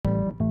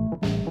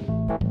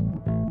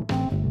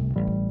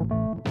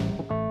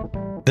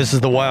This is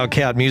the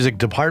Wildcat Music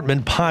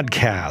Department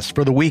podcast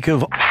for the week of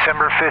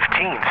December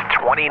 15th,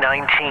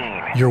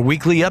 2019. Your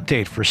weekly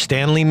update for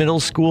Stanley Middle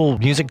School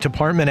Music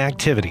Department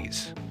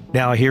activities.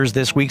 Now here's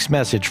this week's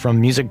message from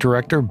Music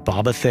Director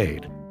Bob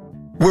Athade.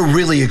 We're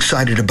really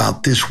excited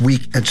about this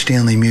week at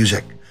Stanley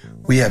Music.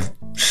 We have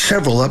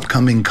several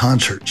upcoming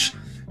concerts.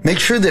 Make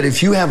sure that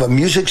if you have a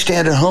music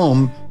stand at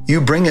home,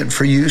 you bring it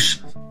for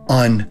use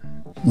on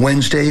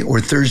Wednesday or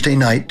Thursday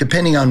night,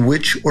 depending on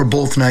which or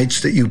both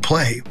nights that you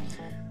play.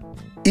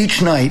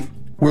 Each night,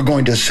 we're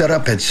going to set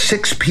up at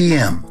 6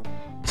 p.m.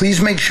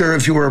 Please make sure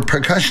if you are a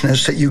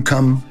percussionist that you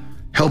come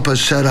help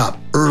us set up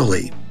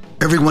early.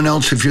 Everyone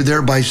else, if you're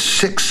there by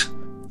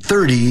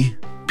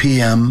 6:30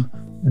 p.m.,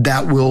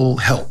 that will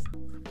help.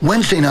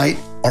 Wednesday night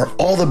are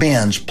all the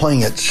bands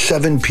playing at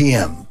 7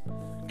 p.m.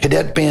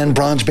 Cadet Band,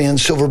 Bronze Band,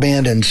 Silver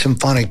Band, and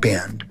Symphonic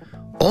Band.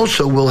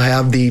 Also, we'll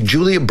have the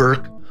Julia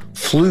Burke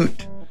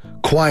Flute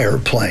Choir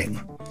playing.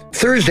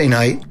 Thursday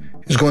night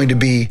is going to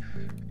be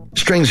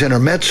Strings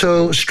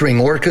Intermezzo, String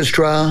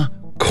Orchestra,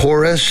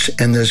 Chorus,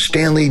 and the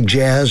Stanley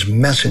Jazz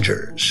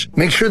Messengers.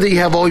 Make sure that you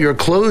have all your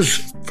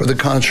clothes for the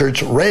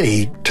concerts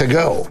ready to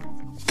go.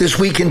 This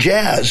week in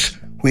jazz,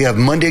 we have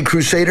Monday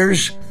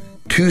Crusaders,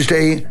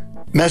 Tuesday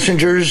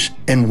Messengers,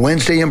 and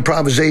Wednesday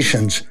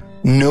Improvisations.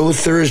 No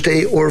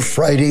Thursday or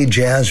Friday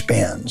jazz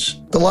bands.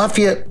 The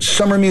Lafayette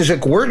Summer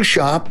Music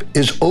Workshop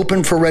is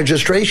open for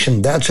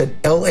registration. That's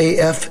at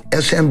lafsmw.org.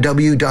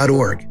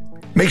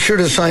 Make sure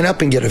to sign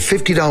up and get a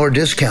 $50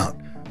 discount.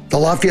 The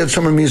Lafayette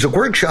Summer Music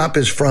Workshop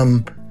is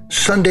from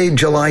Sunday,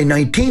 July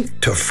 19th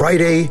to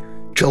Friday,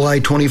 July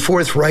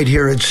 24th, right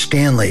here at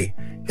Stanley.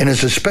 And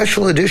as a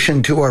special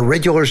addition to our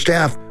regular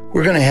staff,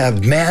 we're going to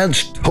have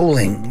Mads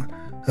Tolling,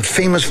 a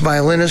famous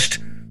violinist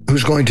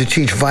who's going to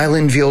teach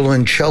violin, viola,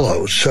 and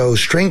cello. So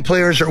string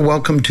players are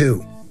welcome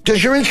too.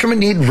 Does your instrument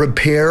need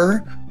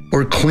repair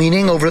or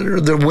cleaning over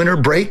the winter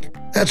break?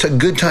 That's a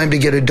good time to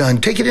get it done.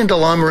 Take it into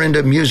La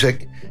Miranda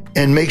Music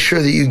and make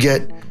sure that you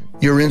get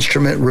your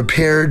instrument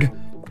repaired,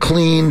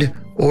 cleaned,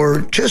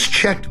 or just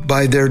checked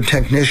by their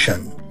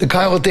technician. The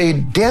Kyle Day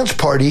Dance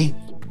Party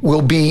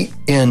will be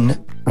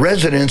in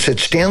residence at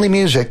Stanley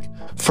Music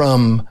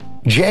from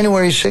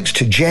January 6th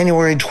to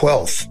January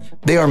 12th.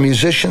 They are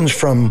musicians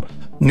from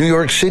New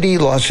York City,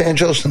 Los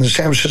Angeles, and the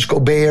San Francisco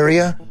Bay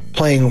Area,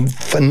 playing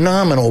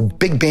phenomenal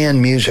big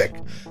band music.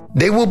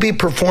 They will be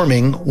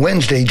performing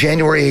Wednesday,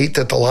 January 8th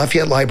at the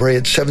Lafayette Library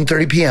at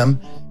 7:30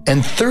 p.m.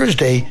 and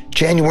Thursday,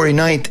 January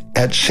 9th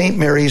at St.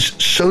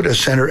 Mary's Soda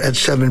Center at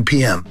 7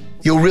 p.m.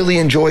 You'll really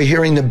enjoy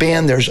hearing the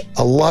band. There's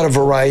a lot of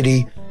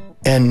variety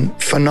and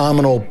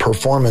phenomenal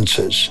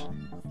performances.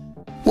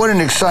 What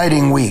an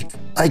exciting week.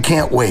 I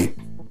can't wait.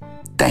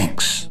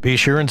 Thanks. Be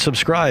sure and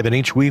subscribe, and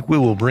each week we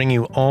will bring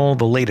you all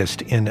the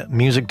latest in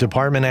music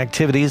department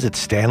activities at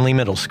Stanley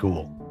Middle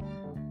School.